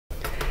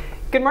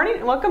Good morning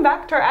and welcome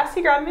back to our Ask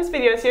the Agronomist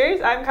video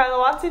series. I'm Kyla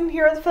Watson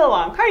here with Phil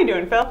Long. How are you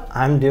doing, Phil?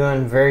 I'm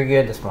doing very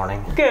good this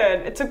morning. Good.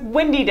 It's a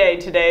windy day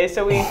today,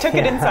 so we took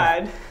it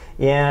inside.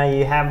 Yeah,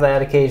 you have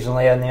that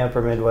occasionally on the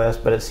upper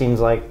Midwest, but it seems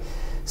like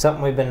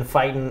something we've been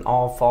fighting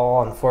all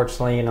fall.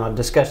 Unfortunately, a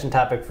discussion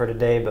topic for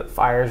today, but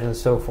fires and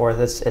so forth.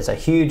 It's a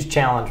huge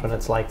challenge when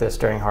it's like this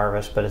during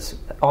harvest, but it's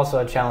also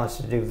a challenge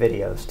to do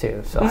videos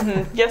too. So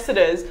Yes, it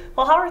is.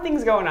 Well, how are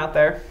things going out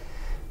there?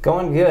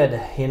 Going good.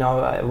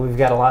 We've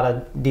got a lot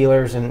of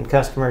dealers and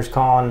customers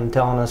calling and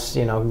telling us,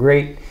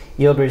 great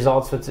yield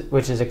results,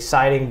 which is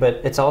exciting, but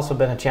it's also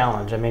been a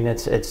challenge. I mean,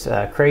 it's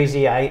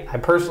crazy. I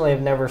personally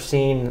have never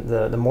seen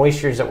the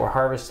moistures that we're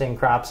harvesting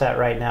crops at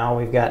right now.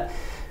 We've got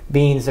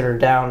beans that are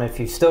down, if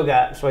you've still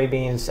got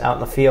soybeans out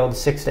in the field,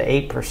 6 to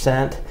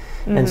 8%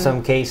 in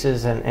some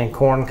cases, and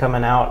corn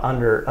coming out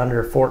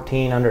under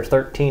 14, under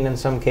 13 in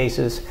some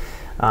cases.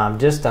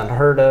 Just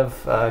unheard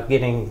of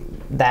getting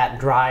that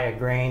dry a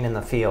grain in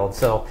the field.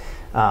 So,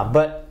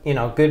 but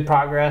good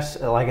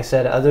progress. Like I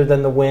said, other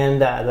than the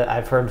wind,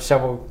 I've heard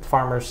several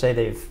farmers say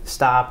they've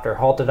stopped or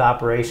halted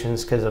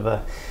operations because of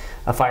a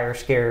fire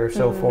scare or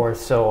so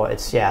forth. So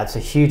it's a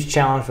huge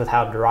challenge with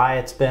how dry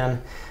it's been.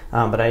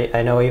 But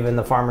I know even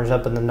the farmers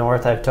up in the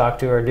north I've talked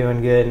to are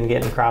doing good and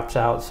getting crops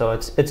out. So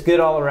it's good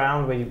all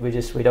around.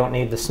 We don't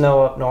need the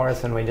snow up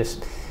north, and we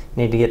just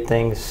need to get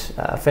things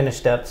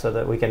finished up so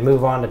that we can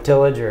move on to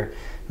tillage or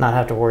not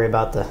have to worry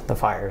about the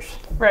fires.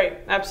 Right,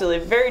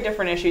 absolutely. Very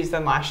different issues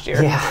than last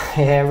year. Yeah,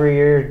 every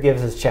year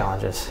gives us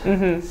challenges.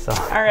 So.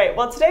 All right,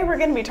 well today we're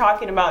going to be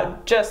talking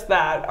about just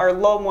that, our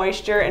low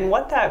moisture, and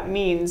what that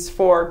means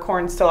for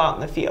corn still out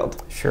in the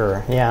field.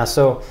 Sure, yeah,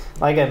 so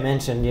like I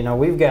mentioned,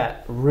 we've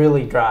got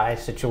really dry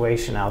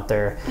situation out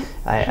there.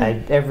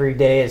 Every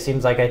day it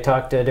seems like I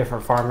talk to a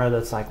different farmer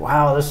that's like,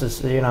 wow, this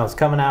is, it's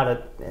coming out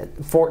at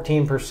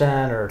 14%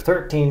 or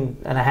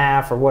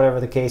 13.5% or whatever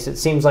the case. It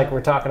seems like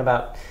we're talking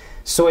about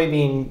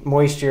soybean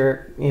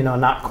moisture,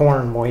 not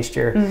corn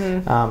moisture.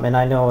 And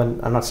I know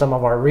in some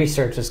of our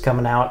research is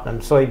coming out on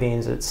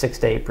soybeans at 6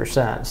 to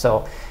 8%.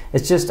 So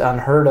it's just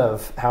unheard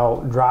of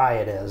how dry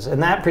it is.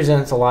 And that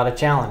presents a lot of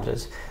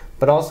challenges,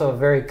 but also a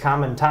very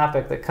common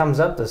topic that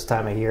comes up this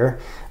time of year,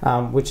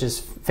 which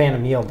is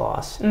phantom yield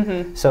loss.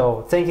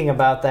 So thinking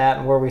about that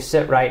and where we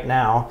sit right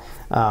now,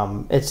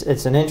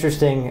 it's an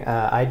interesting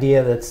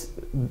idea that's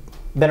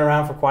been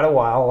around for quite a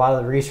while. A lot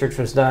of the research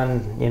was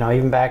done,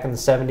 even back in the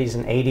 70s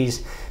and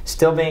 80s,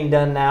 still being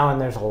done now,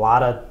 and there's a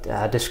lot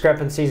of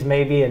discrepancies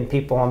maybe and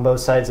people on both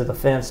sides of the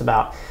fence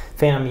about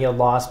phantom yield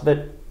loss.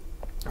 But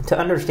to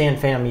understand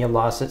phantom yield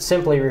loss, it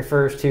simply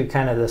refers to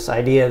kind of this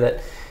idea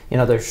that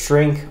there's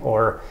shrink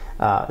or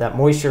that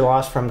moisture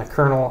loss from the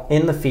kernel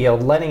in the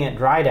field, letting it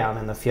dry down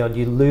in the field.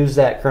 You lose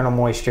that kernel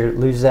moisture,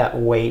 lose that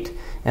weight,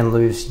 and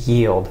lose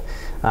yield.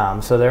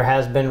 So there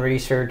has been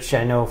research,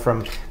 I know,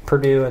 from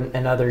Purdue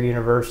and other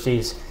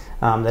universities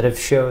that have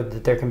showed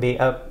that there can be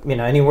up,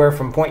 anywhere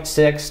from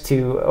 0.6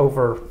 to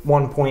over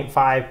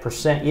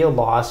 1.5% yield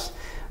loss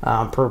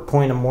per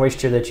point of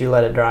moisture that you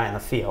let it dry in the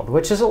field,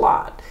 which is a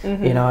lot.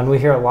 And we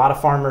hear a lot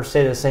of farmers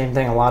say the same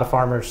thing. A lot of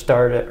farmers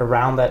start at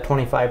around that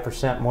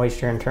 25%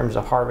 moisture in terms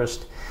of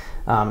harvest.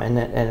 And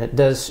it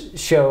does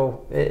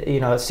show,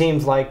 it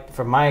seems like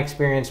from my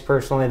experience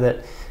personally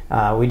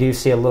that we do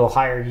see a little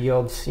higher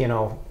yields,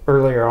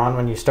 earlier on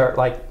when you start,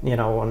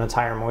 when it's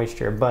higher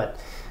moisture. But,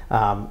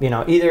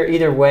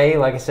 either way,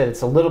 like I said,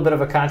 it's a little bit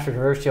of a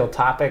controversial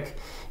topic.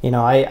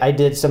 I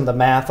did some of the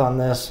math on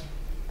this,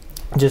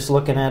 just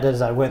looking at it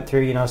as I went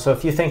through, so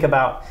if you think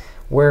about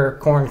where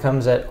corn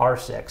comes at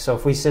R6, so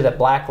if we sit at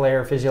black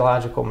layer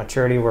physiological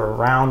maturity, we're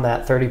around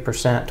that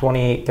 30%,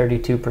 28,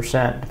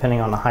 32%,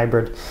 depending on the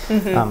hybrid.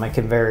 It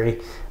can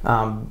vary.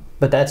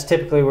 But that's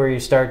typically where you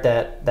start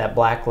that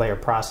black layer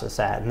process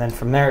at, and then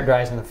from there it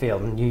dries in the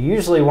field. And you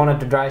usually want it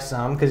to dry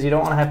some because you don't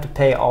want to have to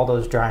pay all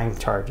those drying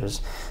charges.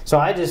 So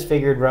I just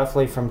figured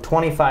roughly from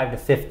 25 to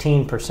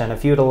 15%,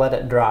 if you were to let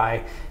it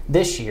dry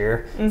this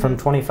year, from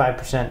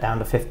 25% down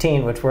to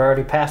 15, which we're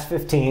already past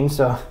 15,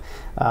 so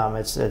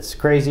it's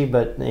crazy,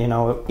 but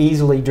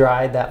easily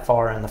dried that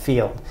far in the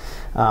field.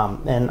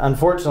 And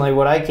unfortunately,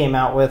 what I came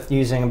out with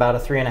using about a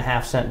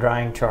 3.5 cent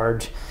drying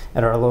charge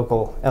at our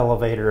local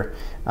elevator,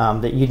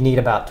 that you'd need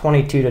about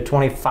 22 to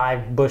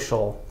 25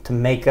 bushel to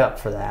make up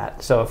for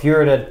that. So if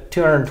you're at a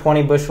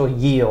 220 bushel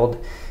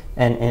yield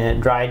and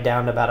it dried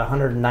down to about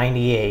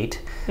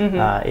 198,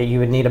 you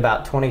would need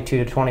about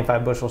 22 to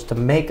 25 bushels to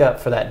make up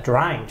for that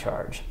drying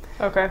charge.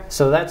 Okay.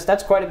 So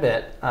that's quite a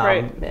bit.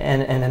 Right.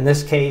 And in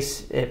this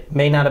case, it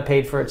may not have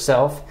paid for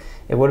itself.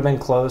 It would have been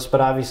close,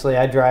 but obviously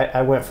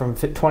I went from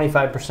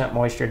 25%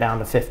 moisture down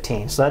to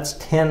 15. So that's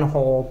 10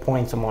 whole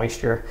points of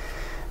moisture.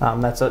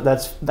 That's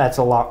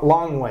a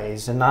long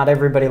ways, and not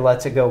everybody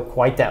lets it go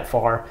quite that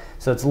far.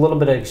 So it's a little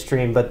bit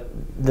extreme, but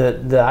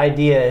the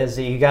idea is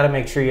that you got to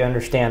make sure you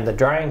understand the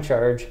drying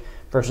charge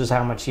versus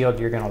how much yield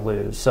you're going to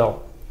lose.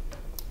 So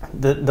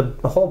the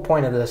whole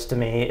point of this to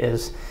me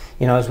is,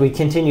 as we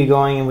continue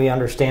going and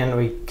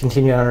we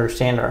continue to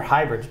understand our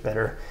hybrids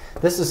better,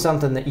 this is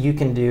something that you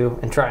can do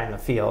and try in the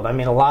field. I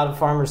mean, a lot of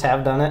farmers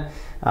have done it.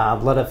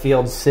 Let a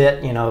field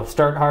sit,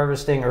 start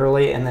harvesting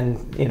early, and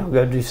then,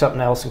 go do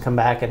something else and come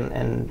back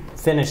and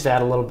finish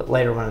that a little bit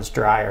later when it's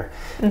drier.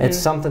 It's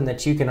something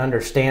that you can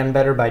understand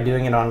better by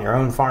doing it on your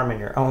own farm, in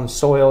your own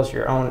soils,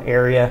 your own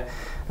area,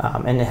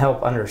 and to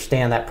help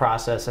understand that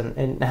process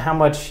and how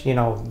much,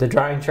 the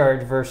drying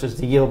charge versus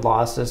the yield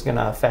loss is going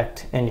to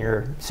affect in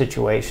your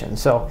situation.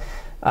 So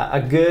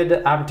a good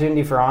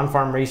opportunity for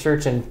on-farm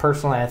research, and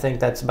personally I think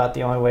that's about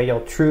the only way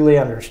you'll truly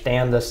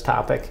understand this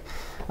topic.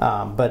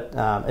 But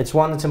it's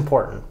one that's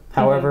important.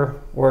 However,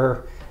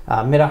 we're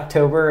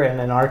mid-October, and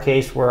in our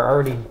case, we're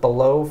already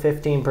below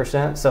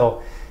 15%.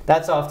 So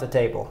that's off the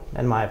table,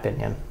 in my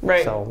opinion.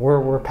 Right. So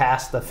we're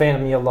past the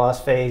phantom yield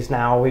loss phase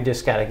now. We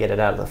just got to get it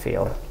out of the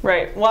field.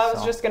 Right. Well, I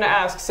was just going to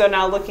ask, so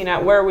now looking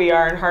at where we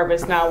are in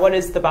harvest now, what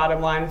is the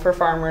bottom line for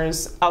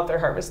farmers out there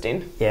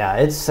harvesting? Yeah,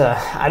 it's,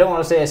 I don't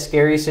want to say a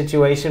scary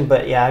situation,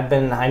 but yeah,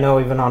 I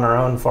know even on our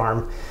own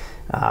farm,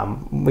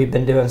 we've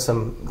been doing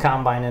some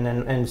combining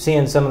and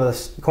seeing some of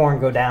the corn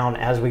go down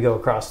as we go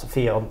across the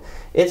field.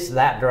 It's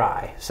that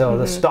dry. So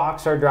the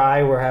stalks are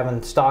dry. We're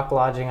having stalk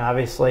lodging,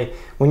 obviously.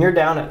 When you're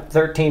down at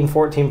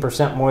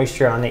 13-14%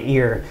 moisture on the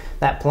ear,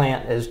 that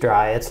plant is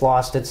dry. It's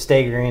lost its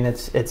stay green.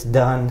 It's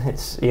done.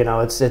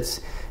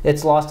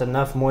 It's lost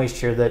enough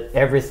moisture that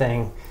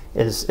everything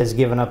is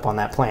given up on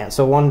that plant.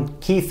 So one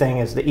key thing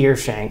is the ear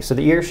shank. So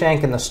the ear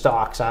shank and the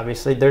stalks,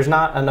 obviously, there's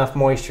not enough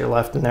moisture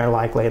left in there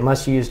likely,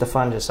 unless you used a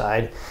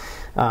fungicide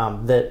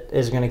that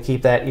is going to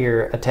keep that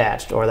ear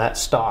attached or that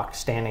stalk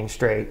standing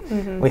straight.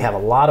 We have a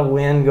lot of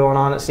wind going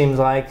on, it seems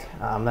like.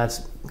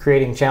 That's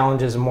creating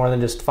challenges more than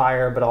just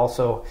fire, but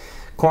also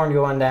corn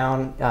going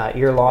down,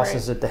 ear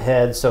losses at the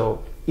head.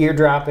 So ear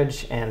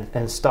droppage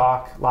and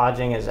stalk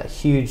lodging is a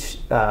huge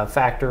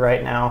factor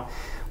right now.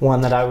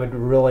 One that I would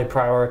really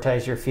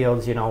prioritize your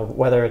fields,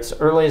 whether it's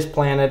earliest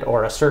planted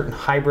or a certain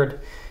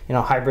hybrid.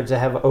 Hybrids that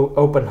have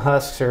open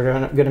husks are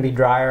going to be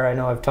drier. I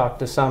know I've talked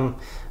to some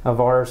of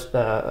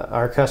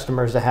our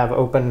customers that have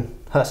open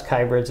husk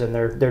hybrids, and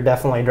they're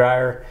definitely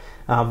drier.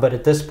 But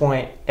at this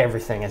point,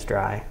 everything is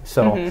dry.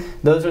 So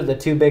those are the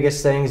two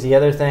biggest things. The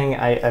other thing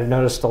I've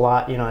noticed a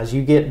lot, as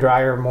you get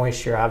drier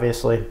moisture,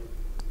 obviously,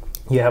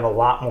 you have a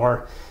lot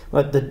more.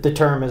 But the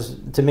term is,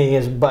 to me,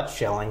 is butt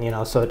shelling,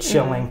 so it's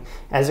shelling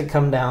as it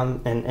comes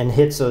down and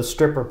hits those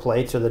stripper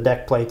plates or the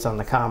deck plates on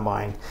the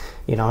combine,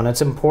 and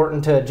it's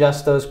important to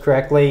adjust those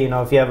correctly.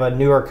 If you have a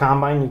newer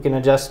combine, you can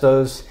adjust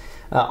those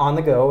on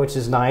the go, which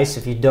is nice.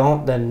 If you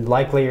don't, then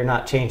likely you're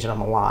not changing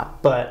them a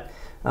lot. But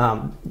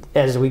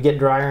as we get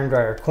drier and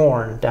drier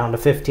corn down to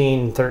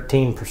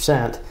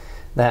 15-13%,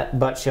 that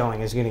butt shelling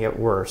is going to get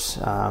worse.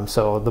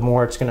 So the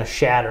more it's going to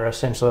shatter,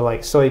 essentially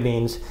like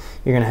soybeans,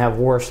 you're going to have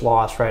worse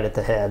loss right at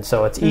the head.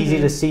 So it's easy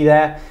to see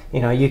that.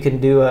 You can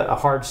do a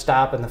hard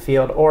stop in the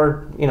field,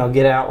 or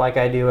get out like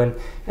I do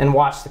and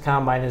watch the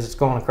combine as it's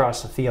going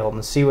across the field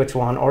and see which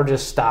one, or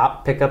just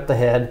stop, pick up the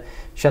head,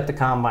 shut the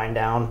combine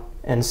down,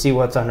 and see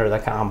what's under the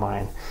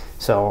combine.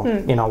 So,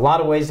 a lot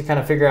of ways to kind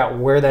of figure out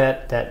where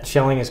that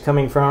shelling is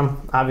coming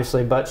from.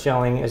 Obviously, butt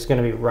shelling is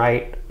going to be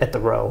right at the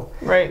row.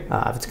 Right.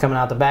 If it's coming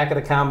out the back of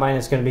the combine,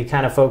 it's going to be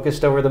kind of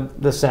focused over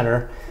the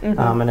center.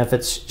 And if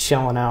it's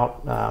shelling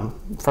out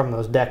from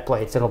those deck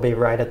plates, it'll be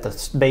right at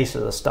the base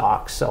of the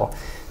stalk. So,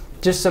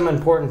 just some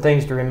important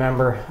things to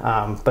remember.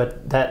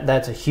 But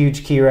that's a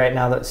huge key right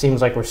now. That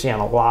seems like we're seeing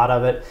a lot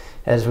of it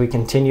as we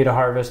continue to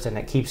harvest, and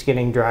it keeps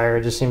getting drier.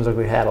 It just seems like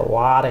we've had a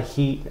lot of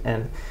heat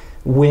and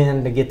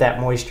wind to get that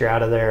moisture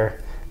out of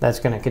there. That's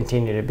going to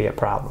continue to be a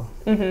problem.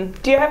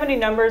 Do you have any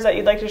numbers that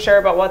you'd like to share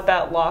about what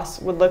that loss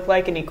would look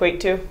like and equate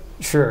to?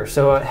 Sure.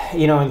 So,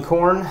 in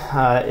corn,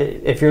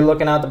 if you're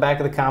looking out the back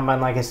of the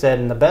combine, like I said,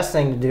 and the best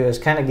thing to do is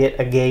kind of get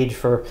a gauge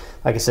for,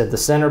 like I said, the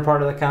center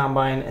part of the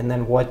combine and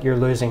then what you're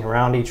losing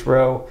around each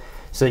row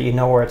so that you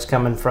know where it's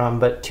coming from.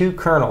 But 2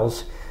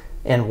 kernels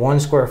in 1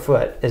 square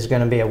foot is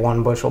going to be a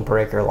 1 bushel per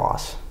acre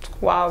loss.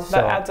 Wow,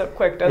 that adds up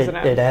quick, doesn't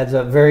it? It adds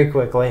up very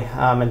quickly.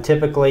 And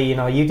typically,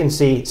 you can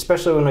see,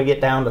 especially when we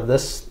get down to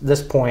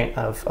this point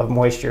of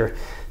moisture,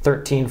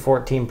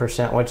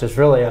 13-14%, which is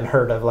really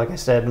unheard of. Like I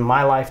said, in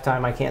my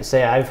lifetime, I can't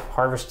say I've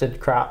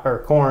harvested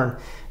corn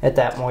at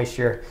that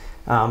moisture.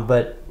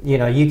 But,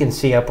 you can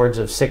see upwards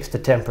of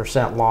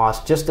 6-10%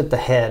 loss just at the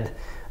head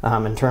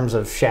in terms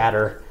of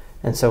shatter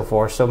and so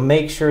forth. So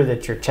make sure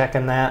that you're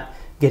checking that,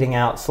 getting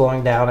out,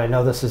 slowing down. I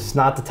know this is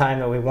not the time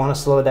that we want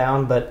to slow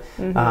down, but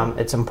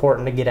it's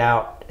important to get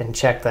out and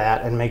check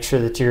that and make sure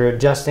that you're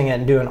adjusting it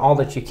and doing all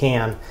that you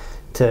can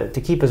to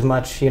keep as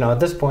much, at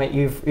this point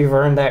you've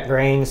earned that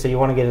grain, so you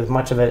want to get as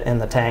much of it in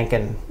the tank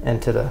and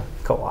into the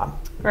co-op.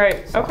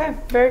 Right. So. Okay.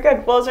 Very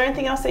good. Well, is there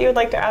anything else that you would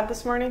like to add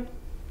this morning?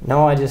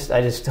 No, I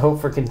just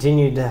hope for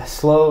continued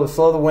slow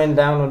the wind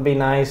down would be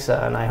nice,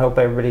 and I hope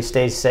everybody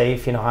stays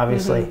safe.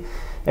 Obviously.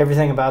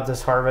 Everything about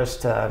this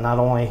harvest, not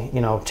only,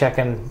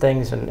 checking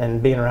things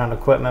and being around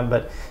equipment,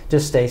 but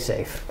just stay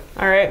safe.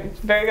 All right.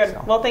 Very good.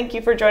 So, well, thank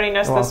you for joining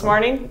us this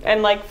morning.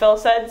 And like Phil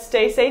said,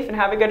 stay safe and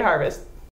have a good harvest.